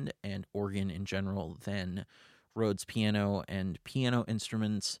Hammond and organ in general than Rhodes piano and piano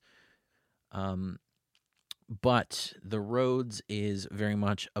instruments. But the Rhodes is very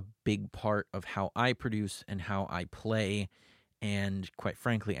much a big part of how I produce and how I play. And quite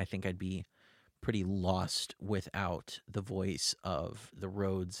frankly, I think I'd be pretty lost without the voice of the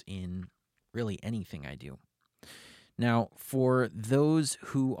Rhodes in really anything I do. Now, for those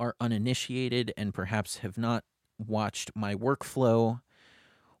who are uninitiated and perhaps have not watched my workflow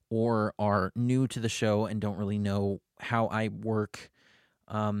or are new to the show and don't really know how I work,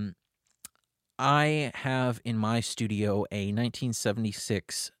 I have in my studio a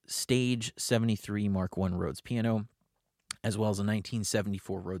 1976 Stage 73 Mark I Rhodes piano, as well as a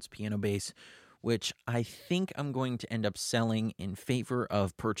 1974 Rhodes piano bass, which I think I'm going to end up selling in favor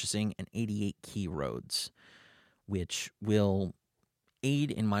of purchasing an 88-key Rhodes, which will aid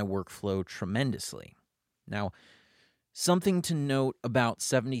in my workflow tremendously. Now, something to note about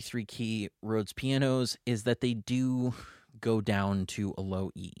 73-key Rhodes pianos is that they do go down to a low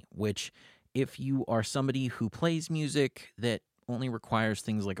E, which, if you are somebody who plays music that only requires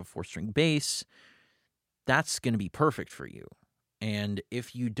things like a 4-string bass, that's going to be perfect for you. And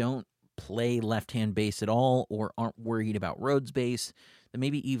if you don't play left-hand bass at all or aren't worried about Rhodes bass, then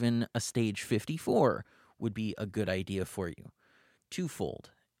maybe even a Stage 54 would be a good idea for you.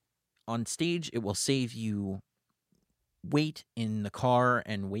 Twofold. On stage, it will save you weight in the car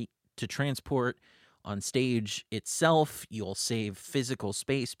and weight to transport. On stage itself, you'll save physical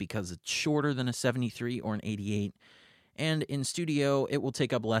space because it's shorter than a 73 or an 88. And in studio, it will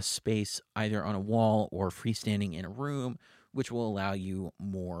take up less space either on a wall or freestanding in a room, which will allow you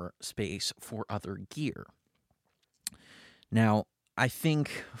more space for other gear. Now, I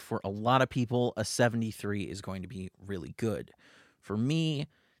think for a lot of people, a 73 is going to be really good. For me,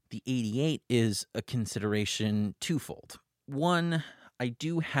 the 88 is a consideration twofold. One, I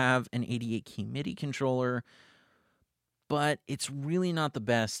do have an 88-key MIDI controller, but it's really not the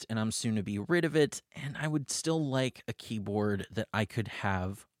best, and I'm soon to be rid of it, and I would still like a keyboard that I could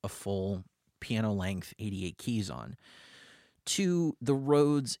have a full piano-length 88 keys on. Two, the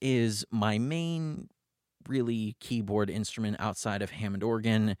Rhodes is my main, really, keyboard instrument outside of Hammond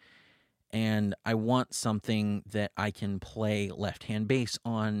organ, and I want something that I can play left-hand bass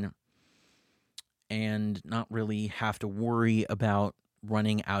on and not really have to worry about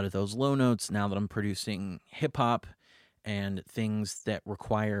running out of those low notes now that I'm producing hip-hop and things that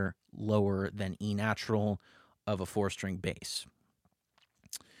require lower than E natural of a 4-string bass.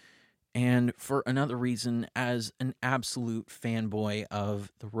 And for another reason, as an absolute fanboy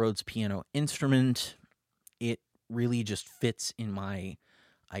of the Rhodes piano instrument, it really just fits in my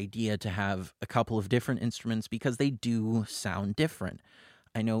idea to have a couple of different instruments because they do sound different.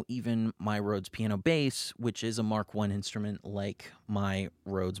 I know even my Rhodes piano bass, which is a Mark I instrument like my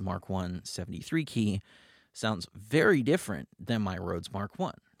Rhodes Mark I 73 key, sounds very different than my Rhodes Mark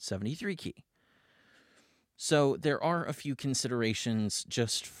I 73 key. So there are a few considerations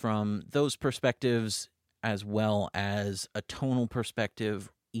just from those perspectives, as well as a tonal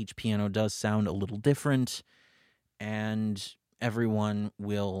perspective. Each piano does sound a little different, and everyone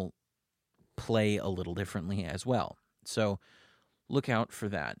will play a little differently as well. So look out for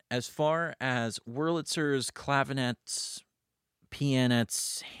that. As far as Wurlitzers, clavinets,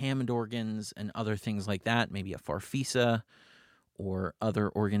 pianets, Hammond organs, and other things like that, maybe a Farfisa or other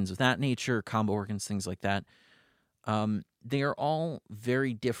organs of that nature, combo organs, things like that, they are all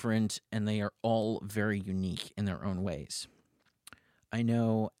very different and they are all very unique in their own ways. I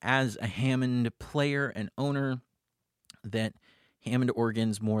know as a Hammond player and owner that Hammond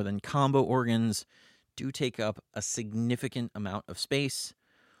organs, more than combo organs, do take up a significant amount of space,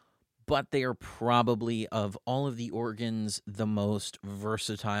 but they are probably, of all of the organs, the most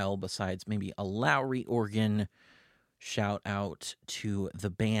versatile besides maybe a Lowry organ. Shout out to the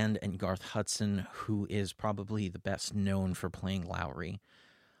band and Garth Hudson, who is probably the best known for playing Lowry.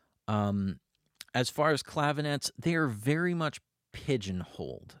 As far as clavinets, they are very much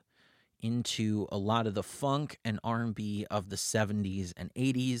pigeonholed into a lot of the funk and R&B of the 70s and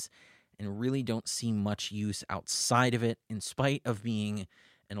 80s, and really don't see much use outside of it, in spite of being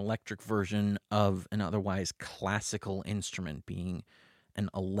an electric version of an otherwise classical instrument, being an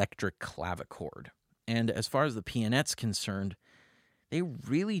electric clavichord. And as far as the pianet's concerned, they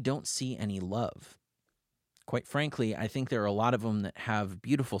really don't see any love. Quite frankly, I think there are a lot of them that have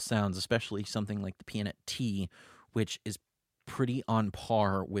beautiful sounds, especially something like the Pianet T, which is pretty on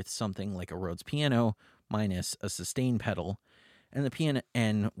par with something like a Rhodes piano minus a sustain pedal, and the Pianet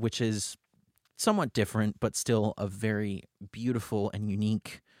N, which is somewhat different, but still a very beautiful and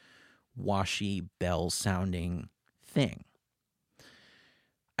unique washy bell sounding thing.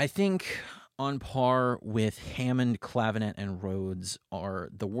 I think on par with Hammond, clavinet, and Rhodes are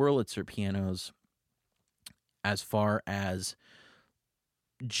the Wurlitzer pianos as far as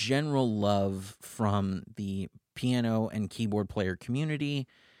general love from the piano and keyboard player community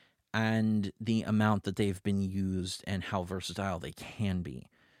and the amount that they've been used and how versatile they can be.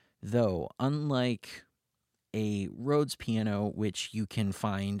 Though, unlike a Rhodes piano, which you can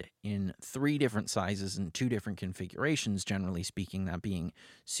find in 3 different sizes and 2 different configurations, generally speaking, that being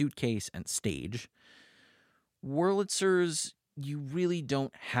suitcase and stage, Wurlitzers you really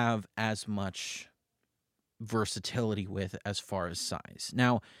don't have as much versatility with as far as size.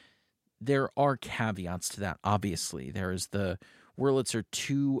 Now, there are caveats to that, obviously. There is the Wurlitzer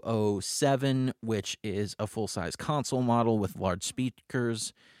 207, which is a full-size console model with large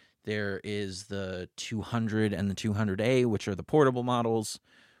speakers. There is the 200 and the 200A, which are the portable models,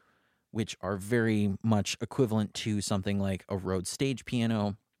 which are very much equivalent to something like a Rhodes stage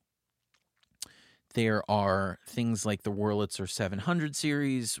piano. There are things like the Wurlitzer 700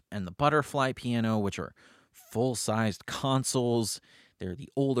 series and the Butterfly piano, which are full-sized consoles. They're the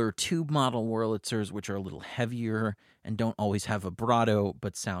older tube model Wurlitzers, which are a little heavier and don't always have vibrato,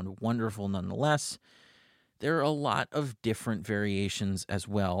 but sound wonderful nonetheless. There are a lot of different variations as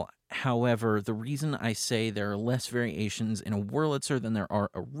well. However, the reason I say there are less variations in a Wurlitzer than there are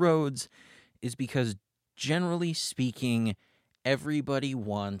a Rhodes is because, generally speaking, everybody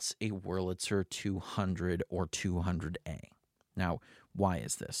wants a Wurlitzer 200 or 200A. Now, why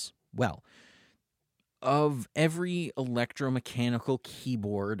is this? Well, of every electromechanical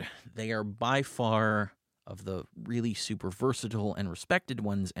keyboard, they are by far, of the really super versatile and respected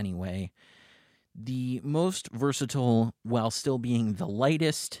ones anyway, the most versatile while still being the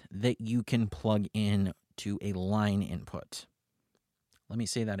lightest that you can plug in to a line input. Let me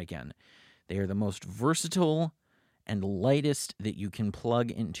say that again. They are the most versatile and lightest that you can plug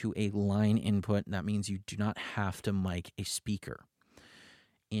into a line input. That means you do not have to mic a speaker.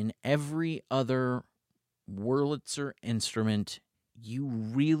 In every other Wurlitzer instrument, you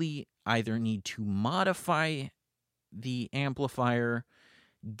really either need to modify the amplifier,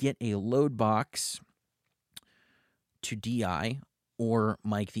 get a load box to DI, or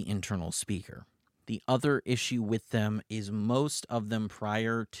mic the internal speaker. The other issue with them is most of them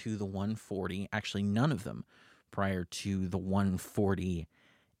prior to the 140, actually none of them prior to the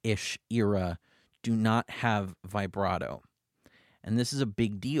 140-ish era, do not have vibrato. And this is a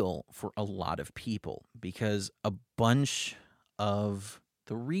big deal for a lot of people because a bunch of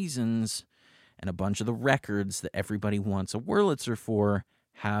the reasons and a bunch of the records that everybody wants a Wurlitzer for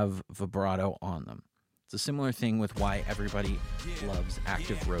have vibrato on them. It's a similar thing with why everybody loves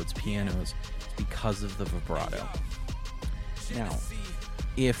active Rhodes pianos. It's because of the vibrato. Now,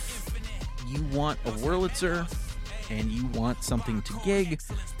 if you want a Wurlitzer and you want something to gig,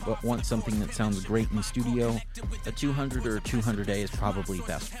 but want something that sounds great in the studio, a 200 or a 200A is probably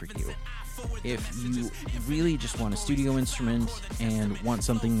best for you. If you really just want a studio instrument and want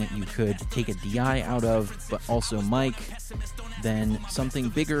something that you could take a DI out of, but also mic, then something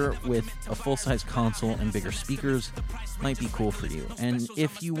bigger with a full-size console and bigger speakers might be cool for you. And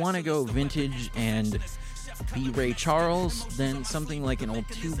if you want to go vintage and be Ray Charles, then something like an old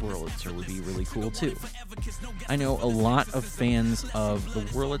tube Wurlitzer would be really cool too. I know a lot of fans of the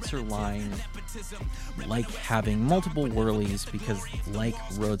Wurlitzer line like having multiple Wurlies because, like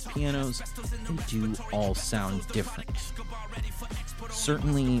Rhodes pianos, they do all sound different.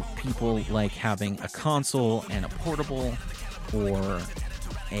 Certainly people like having a console and a portable, or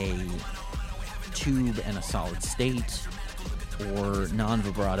a tube and a solid state, or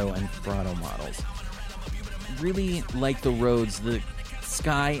non-vibrato and vibrato models. Really, like the Rhodes, the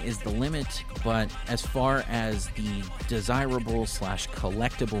sky is the limit, but as far as the desirable /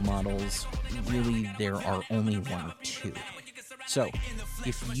 collectible models, really there are only 1 or 2. So,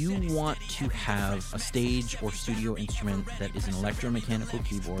 if you want to have a stage or studio instrument that is an electromechanical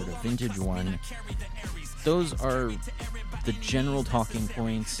keyboard, a vintage one, those are the general talking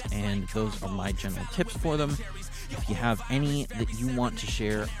points, and those are my general tips for them. If you have any that you want to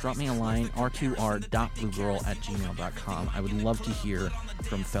share, drop me a line, r2r.bluegirl@gmail.com. I would love to hear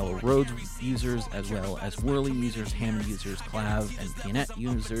from fellow Rhodes users, as well as Wurly users, Hammond users, clav and pianet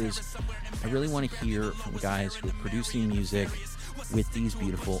users. I really want to hear from guys who are producing music with these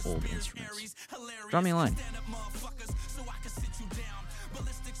beautiful old instruments. Drop me a line.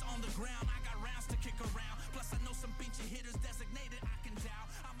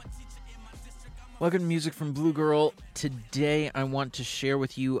 Welcome to Music from Blue Girl. Today I want to share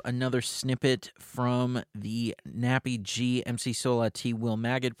with you another snippet from the Nappy G MC Sola T Will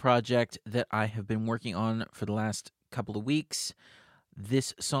Maggot project that I have been working on for the last couple of weeks.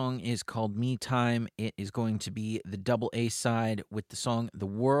 This song is called Me Time. It is going to be the double A side with the song The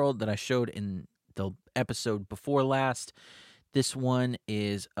World that I showed in the episode before last. This one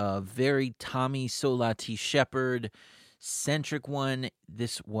is a very Tommy Sola T Shepherd centric one.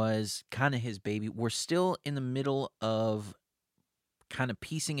 This was kind of his baby. We're still in the middle of kind of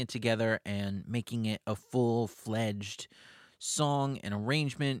piecing it together and making it a full-fledged song and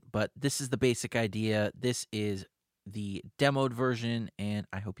arrangement, but this is the basic idea. This is the demoed version, and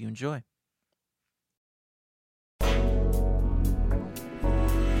I hope you enjoy.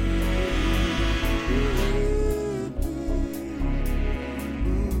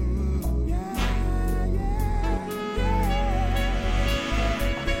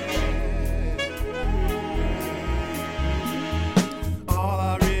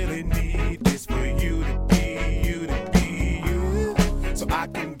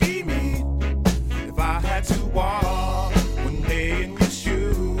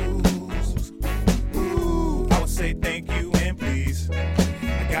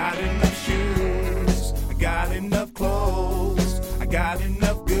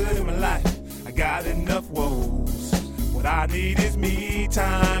 I need is me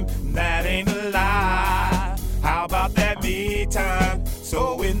time, that ain't a lie. How about that me time?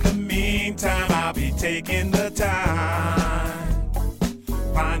 So in the meantime, I'll be taking the time,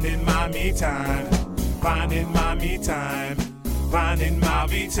 finding my me time, finding my me time, finding my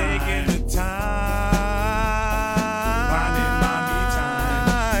me time, taking the time, finding my me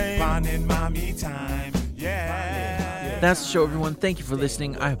time, finding my me time, yeah. That's the show, everyone. Thank you for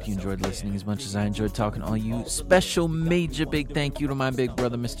listening. I hope you enjoyed listening as much as I enjoyed talking to all you. Special major big thank you to my big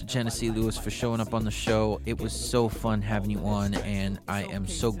brother, Mr. Gennessee Lewis, for showing up on the show. It was so fun having you on, and I am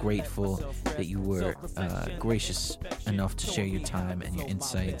so grateful that you were gracious enough to share your time and your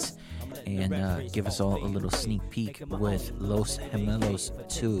insights and give us all a little sneak peek with Los Gemelos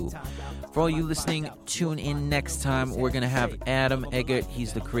 2. For all you listening, tune in next time. We're going to have Adam Eggert.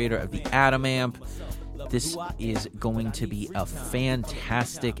 He's the creator of the Adam Amp. This is going to be a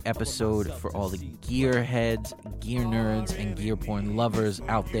fantastic episode for all the gear heads, gear nerds, and gear porn lovers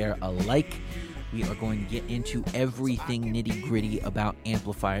out there alike. We are going to get into everything nitty-gritty about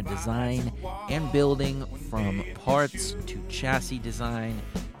amplifier design and building, from parts to chassis design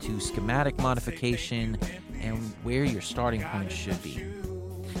to schematic modification and where your starting point should be.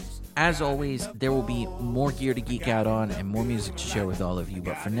 As always, there will be more gear to geek out on and more music to share with all of you.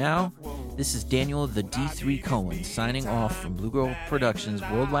 But for now, this is Daniel the D3 Cohen signing off from Blue Girl Productions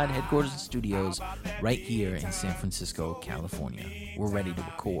worldwide headquarters and studios right here in San Francisco, California. We're ready to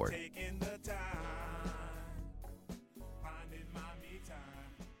record.